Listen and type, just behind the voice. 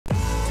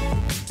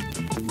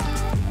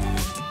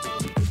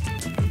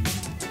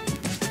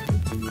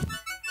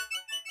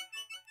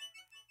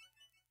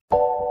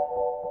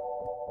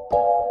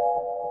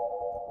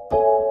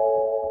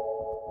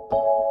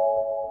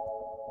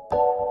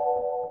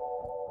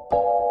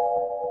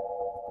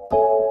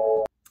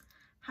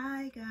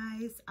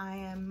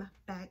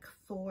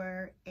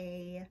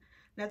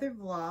another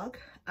vlog.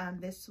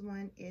 This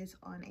one is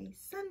on a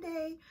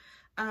Sunday.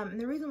 And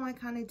the reason why I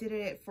kind of did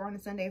it on a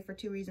Sunday for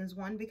two reasons.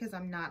 One, because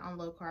I'm not on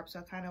low carb, so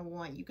I kind of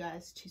want you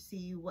guys to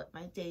see what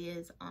my day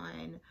is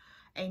on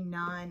a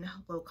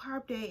non-low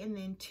carb day. And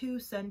then two,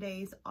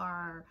 Sundays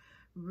are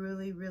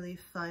really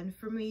fun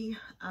for me.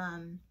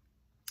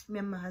 Me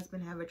and my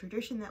husband have a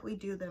tradition that we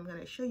do that I'm going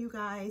to show you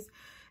guys.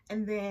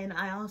 And then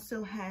I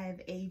also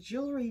have a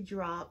jewelry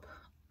drop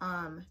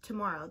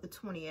tomorrow, the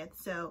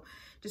 20th. So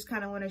just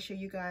kind of want to show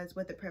you guys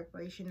what the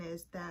preparation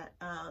is that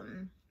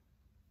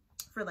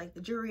for like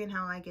the jewelry and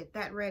how I get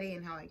that ready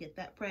and how I get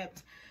that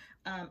prepped.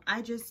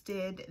 I just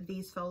did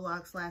these faux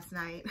locks last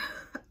night.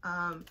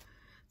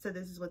 So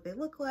this is what they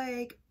look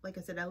like. Like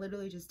I said, I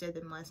literally just did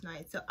them last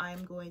night. So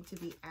I'm going to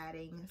be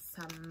adding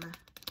some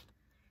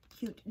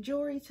cute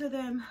jewelry to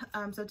them.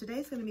 So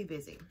today's going to be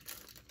busy.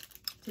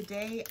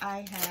 Today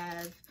I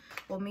have,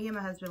 well, me and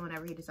my husband,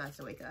 whenever he decides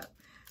to wake up,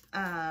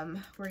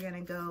 we're going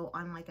to go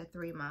on like a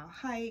 3-mile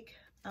hike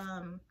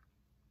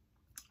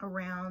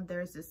around.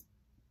 There's this,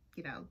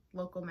 you know,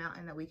 local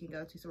mountain that we can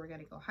go to. So we're going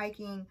to go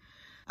hiking.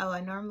 Oh,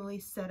 I normally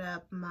set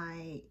up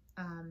my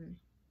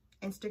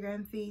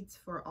Instagram feeds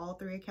for all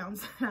 3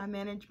 accounts that I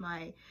manage: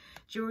 my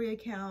jewelry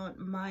account,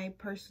 my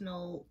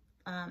personal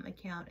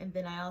account, and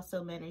then I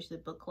also manage the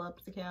book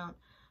club's account.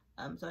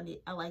 So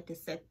I like to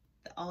set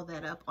all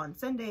that up on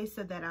Sunday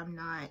so that I'm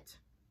not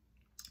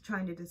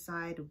trying to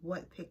decide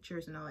what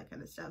pictures and all that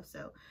kind of stuff.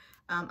 So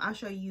I'll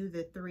show you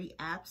the 3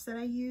 apps that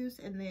I use,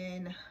 and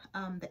then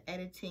the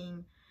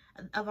editing.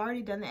 I've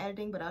already done the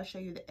editing, but I'll show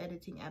you the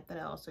editing app that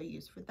I also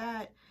use for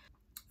that.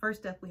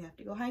 First up, we have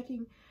to go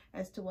hiking,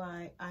 as to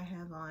why I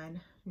have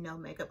on no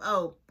makeup.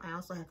 Oh, I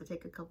also have to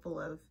take a couple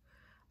of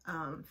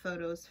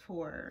photos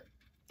for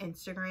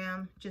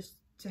Instagram just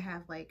to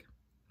have like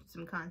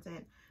some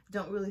content.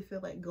 Don't really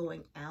feel like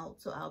going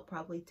out, so I'll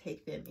probably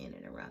take them in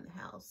and around the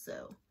house.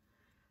 So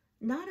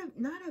not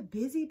a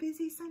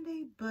busy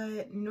Sunday,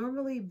 but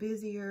normally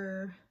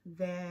busier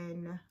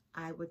than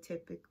I would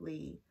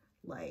typically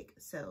like.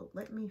 So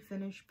let me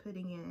finish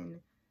putting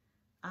in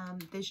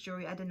this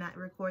jewelry. I did not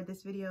record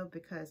this video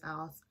because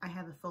I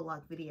have a full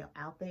lock video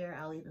out there.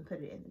 I'll even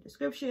put it in the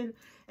description,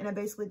 and I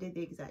basically did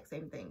the exact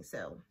same thing.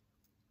 So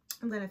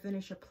I'm gonna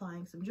finish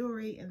applying some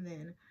jewelry, and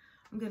then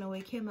I'm gonna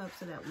wake him up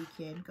so that we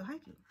can go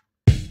hiking.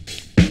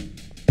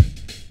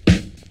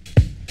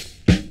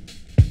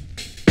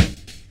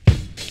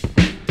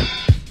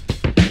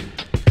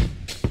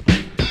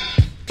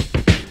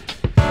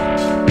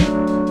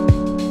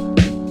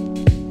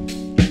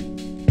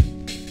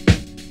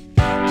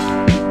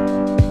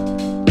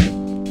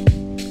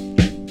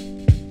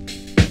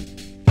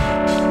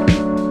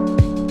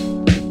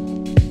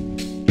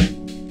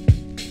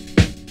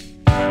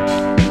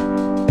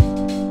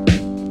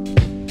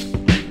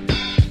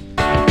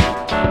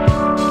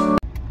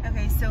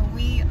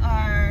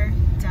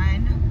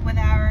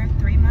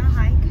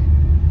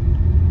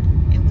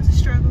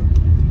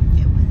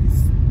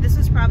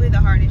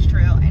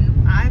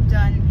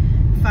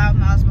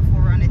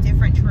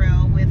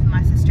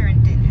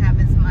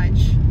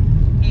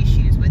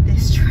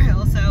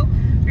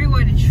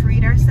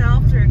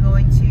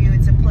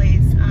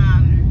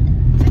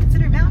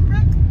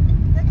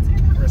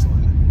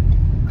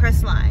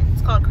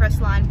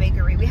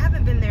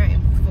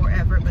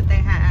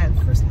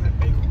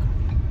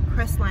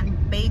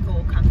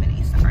 Bagel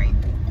company, sorry.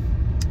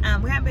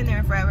 We haven't been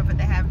there forever, but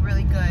they have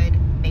really good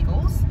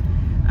bagels.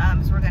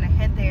 So we're gonna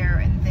head there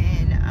and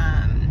then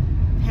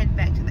head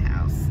back to the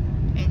house.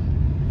 And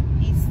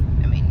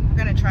we're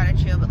gonna try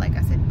to chill, but like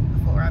I said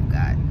before, I've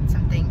got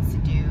some things to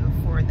do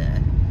for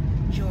the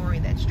jewelry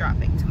that's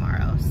dropping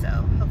tomorrow. So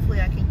hopefully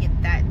I can get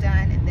that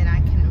done and then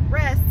I can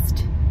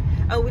rest.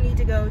 Oh, we need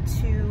to go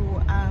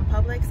to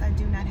Publix. I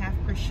do not have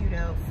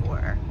prosciutto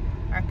for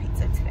our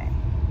pizza today.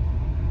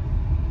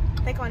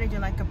 I think I want to do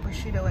like a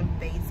prosciutto and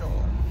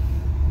basil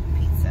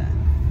pizza.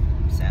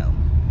 So,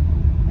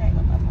 there you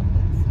go,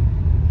 Publix.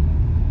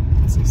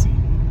 CC.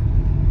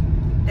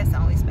 That's the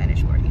only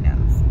Spanish word he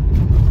knows.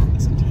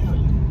 It's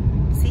Italian.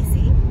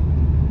 CC?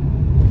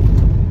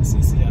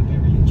 CC, I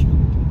bury your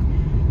children.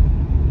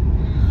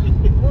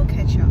 We'll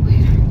catch y'all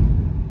later.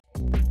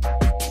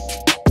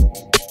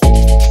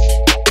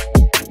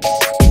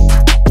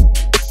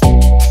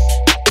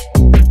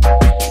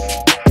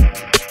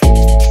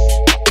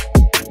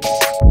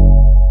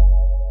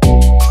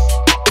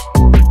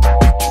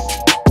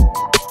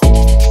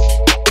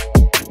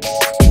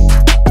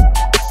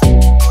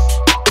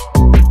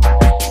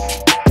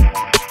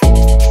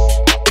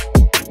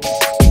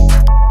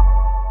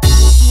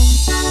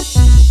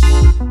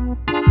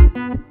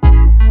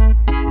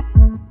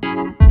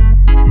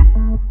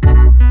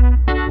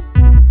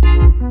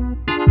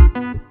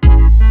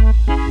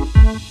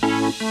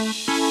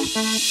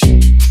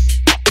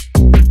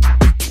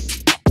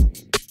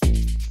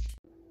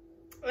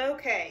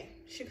 Okay,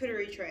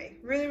 charcuterie tray.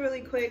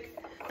 Really quick.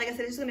 Like I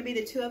said, it's gonna be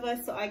the 2 of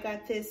us. So I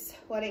got this.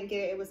 Well, I didn't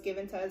get it. It was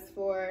given to us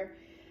for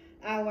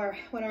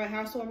one of our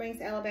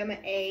housewarmings, Alabama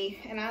A,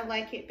 and I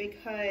like it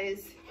because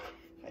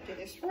if I do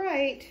this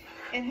right,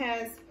 it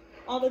has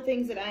all the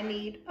things that I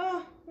need.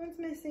 Oh, one's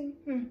missing.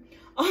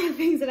 All the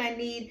things that I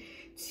need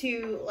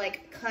to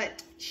like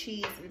cut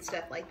cheese and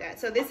stuff like that.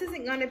 So this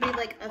isn't going to be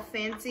like a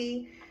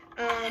fancy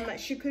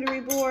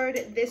charcuterie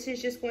board. This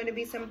is just going to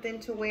be something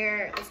to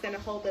where it's going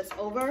to hold us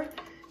over,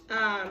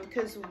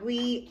 because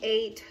we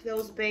ate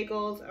those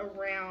bagels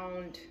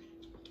around,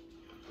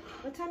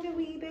 what time did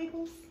we eat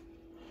bagels?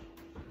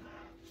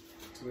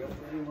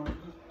 12:30, 1 o'clock.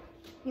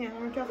 Yeah,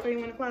 around 12:30,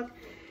 1 o'clock.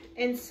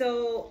 And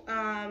so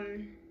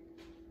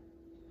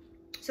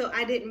so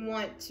I didn't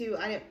want to,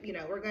 you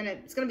know,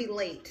 it's gonna be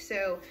late.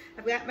 So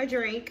I've got my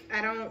drink.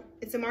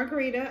 It's a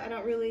margarita. I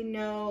don't really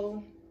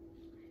know.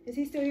 Is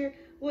he still here?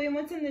 William,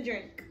 what's in the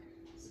drink?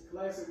 It's a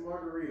classic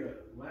margarita,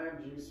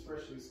 lime juice,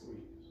 freshly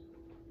squeezed.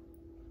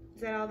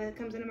 Is that all that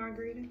comes in a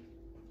margarita?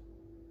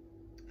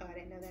 Oh, I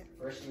didn't know that.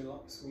 Freshly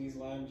squeezed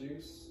lime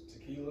juice,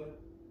 tequila,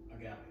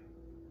 agave.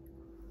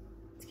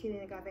 Tequila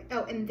and agave.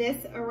 Oh, and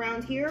this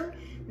around here,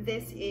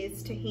 this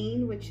is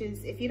tahini, which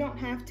is, if you don't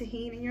have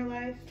tahini in your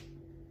life,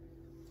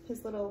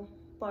 his little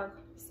bar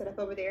set up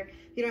over there.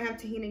 If you don't have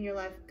tahini in your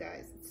life,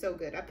 guys, it's so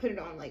good. I put it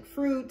on like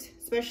fruit,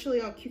 especially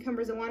on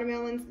cucumbers and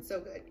watermelons. It's so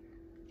good.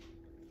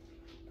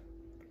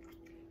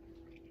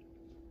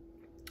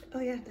 Oh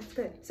yeah, that's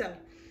good. So,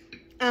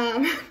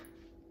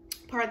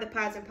 part of the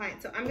Pies and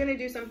Pints. So I'm gonna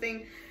do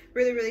something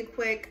really, really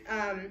quick.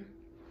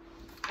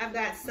 I've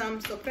got some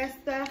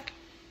soppressa,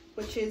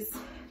 which is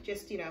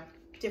just, you know,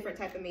 different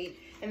type of meat.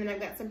 And then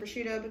I've got some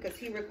prosciutto because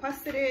he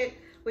requested it.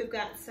 We've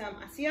got some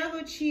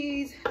Asiago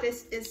cheese.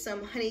 This is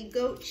some honey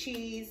goat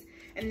cheese.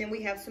 And then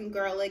we have some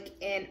garlic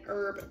and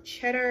herb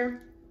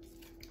cheddar.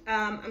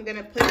 I'm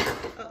gonna put,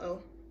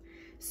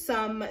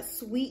 some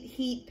sweet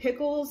heat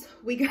pickles.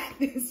 We got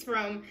this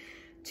from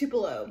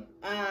Tupelo,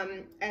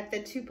 at the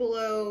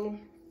Tupelo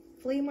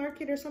flea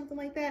market or something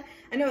like that.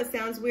 I know it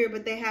sounds weird,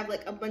 but they have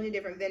like a bunch of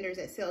different vendors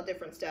that sell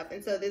different stuff.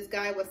 And so this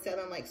guy was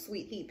selling like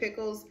sweet heat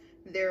pickles.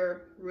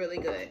 They're really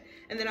good.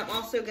 And then I'm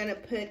also gonna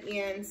put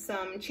in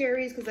some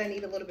cherries because I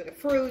need a little bit of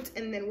fruit,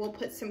 and then we'll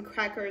put some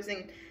crackers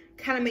and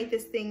kind of make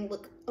this thing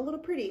look a little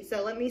pretty.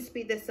 So let me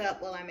speed this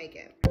up while I make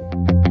it.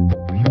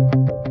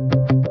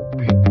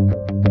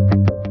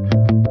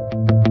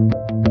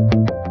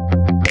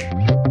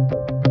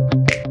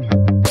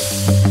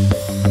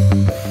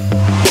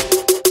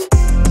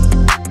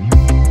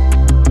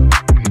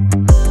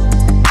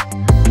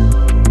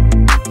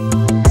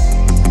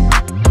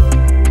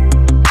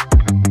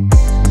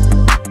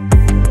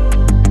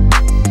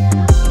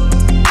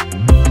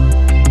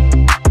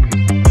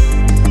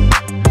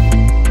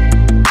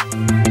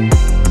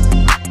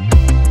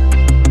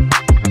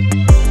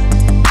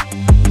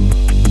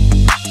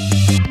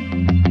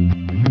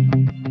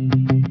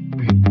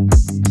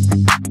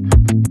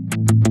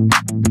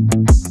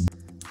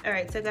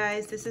 So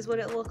guys, this is what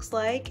it looks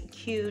like.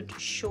 Cute,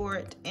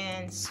 short,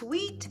 and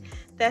sweet.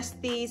 That's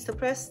the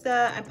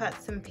soppressa. I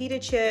put some pita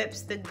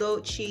chips, the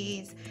goat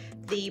cheese,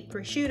 the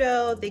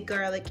prosciutto, the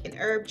garlic and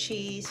herb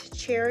cheese,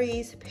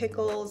 cherries,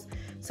 pickles,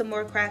 some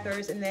more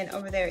crackers, and then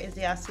over there is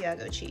the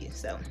Asiago cheese.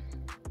 So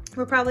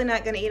we're probably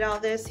not gonna eat all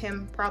this,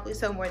 him probably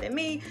so more than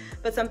me,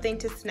 but something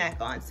to snack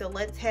on. So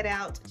let's head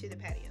out to the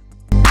patio.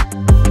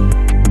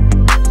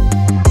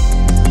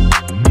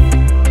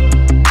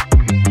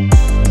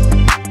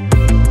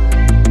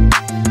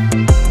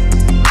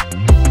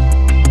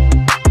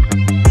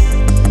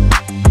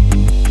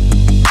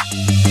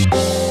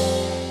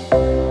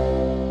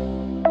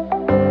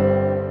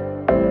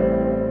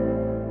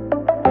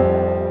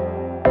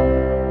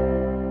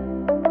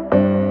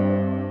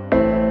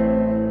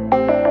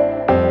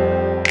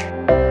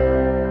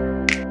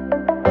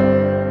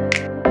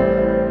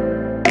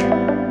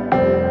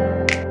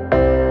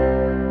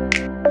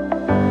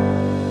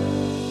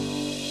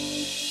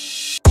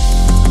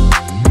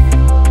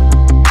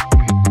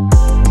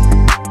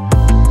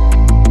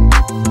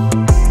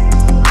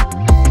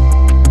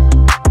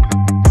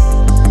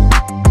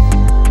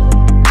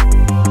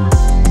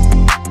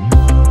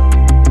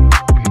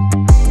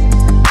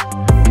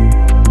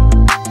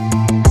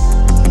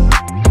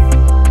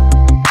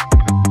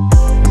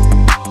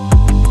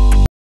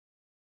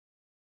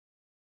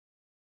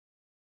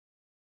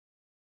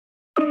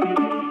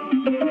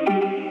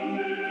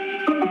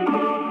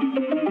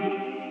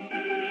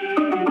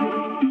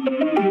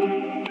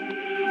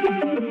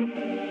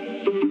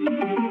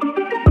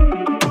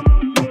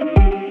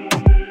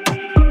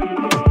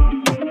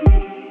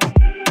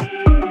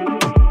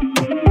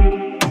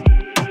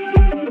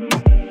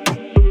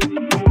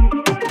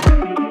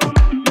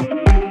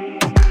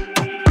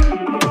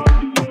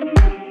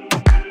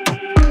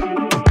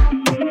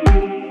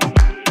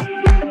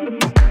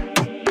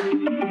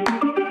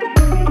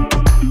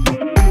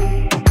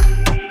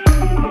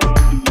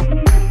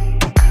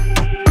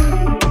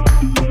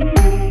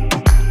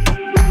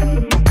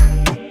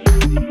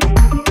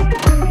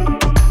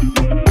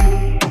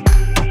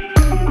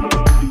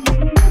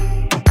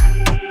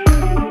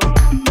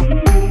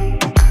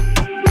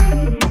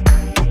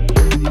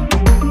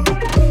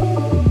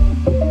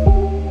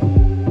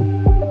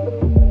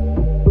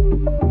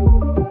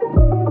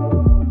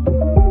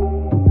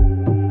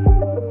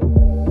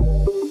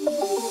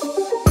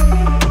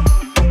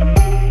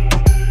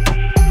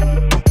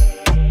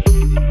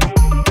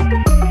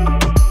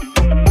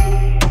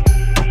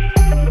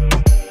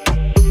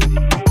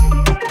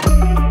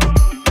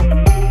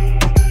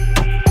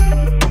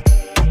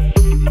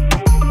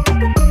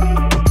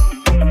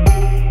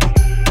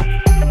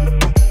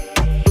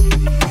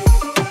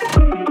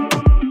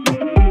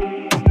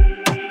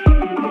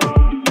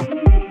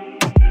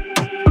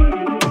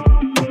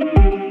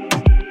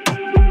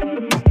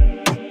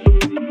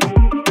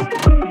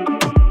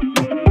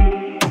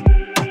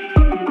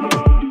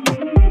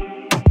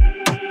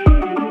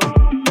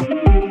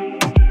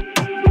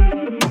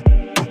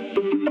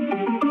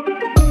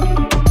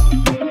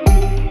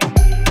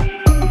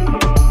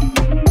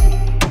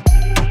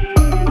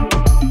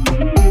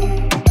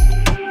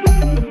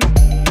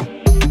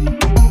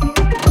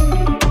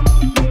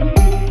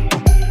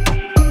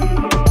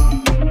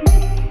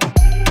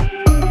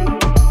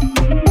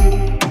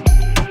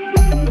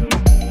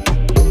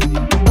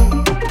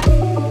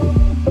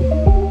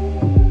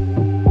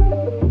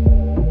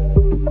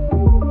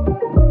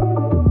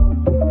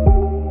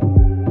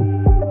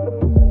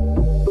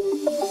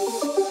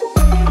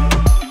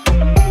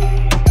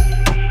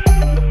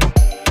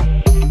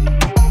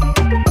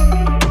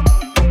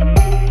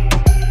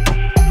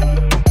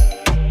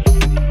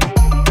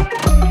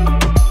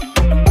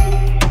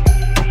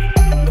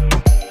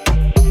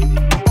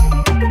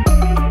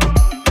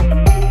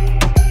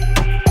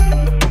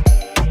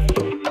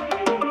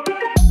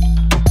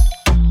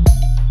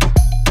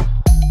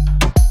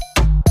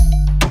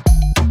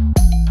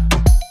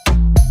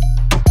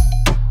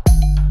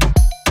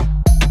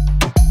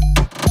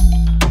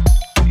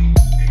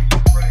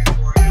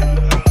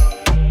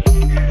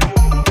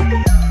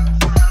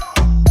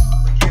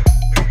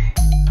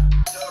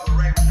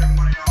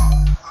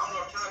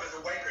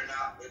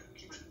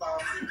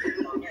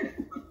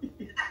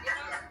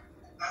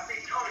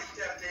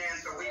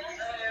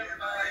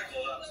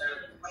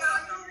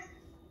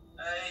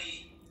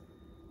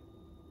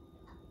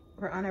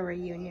 We're on a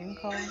reunion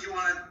call. His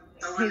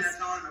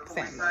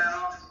family.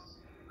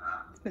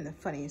 It's been the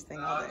funniest thing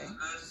all day.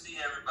 Good to see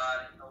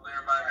everybody. Hope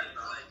everybody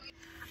enjoyed.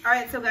 All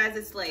right, so guys,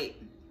 it's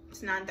late.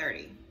 It's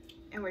 9:30,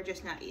 and we're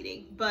just not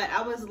eating. But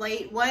I was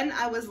late. One,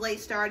 I was late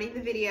starting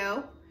the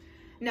video.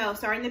 No,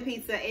 starting the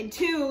pizza. And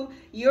two,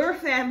 your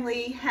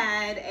family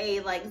had a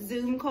like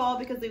Zoom call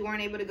because they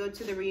weren't able to go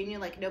to the reunion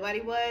like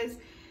nobody was.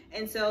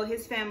 And so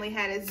his family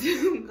had a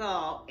Zoom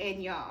call,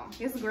 and y'all,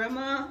 his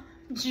grandma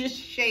just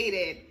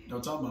shaded.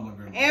 Don't talk about my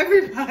grandma.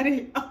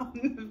 Everybody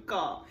on the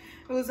call.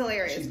 It was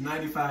hilarious. She's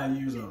 95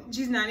 years old.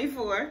 She's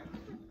 94.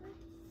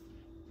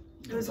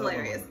 It was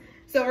hilarious.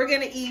 So we're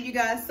gonna eat. You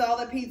guys saw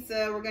the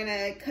pizza. We're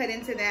gonna cut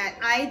into that.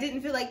 I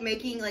didn't feel like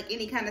making like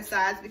any kind of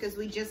sides because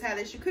we just had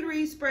a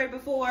charcuterie spread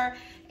before,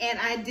 and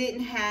I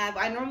didn't have.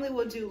 I normally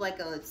will do like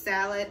a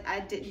salad.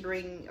 I didn't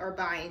bring or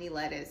buy any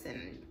lettuce,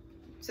 and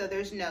so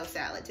there's no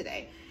salad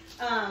today.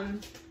 So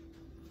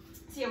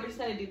yeah, we're just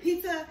gonna do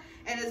pizza.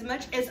 And as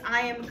much as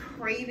I am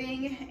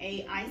craving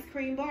a ice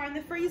cream bar in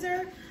the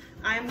freezer,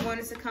 I'm going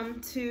to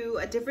succumb to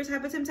a different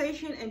type of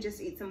temptation and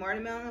just eat some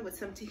watermelon with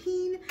some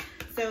tahini.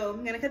 So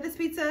I'm gonna cut this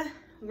pizza.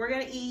 We're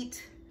gonna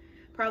eat,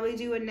 probably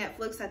do a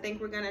Netflix. I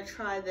think we're gonna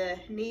try the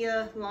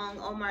Nia Long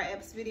Omar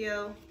Epps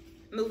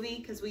movie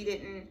because we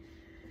didn't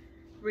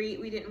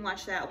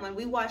watch that one.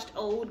 We watched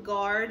Old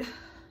Guard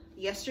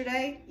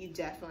yesterday. You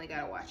definitely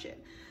gotta watch it.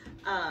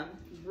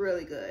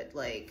 Really good.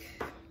 Like,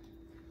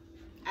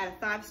 out of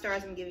 5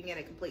 stars, I'm giving it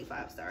a complete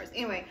 5 stars.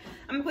 Anyway,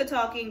 I'm gonna quit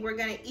talking. We're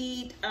gonna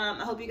eat.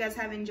 I hope you guys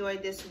have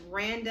enjoyed this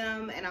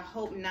random and I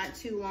hope not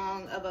too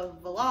long of a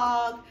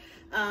vlog.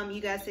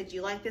 You guys said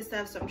you like this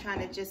stuff, so I'm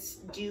trying to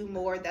just do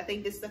more. I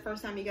think this is the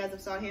first time you guys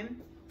have saw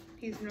him.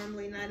 He's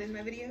normally not in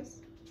my videos.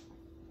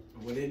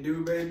 What it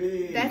do,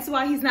 baby? That's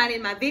why he's not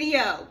in my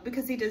video,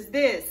 because he does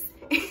this.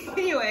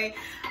 Anyway,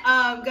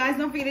 guys,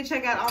 don't forget to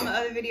check out all my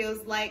other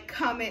videos. Like,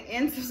 comment,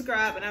 and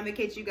subscribe, and I'm gonna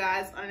catch you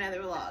guys on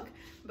another vlog.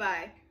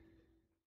 Bye.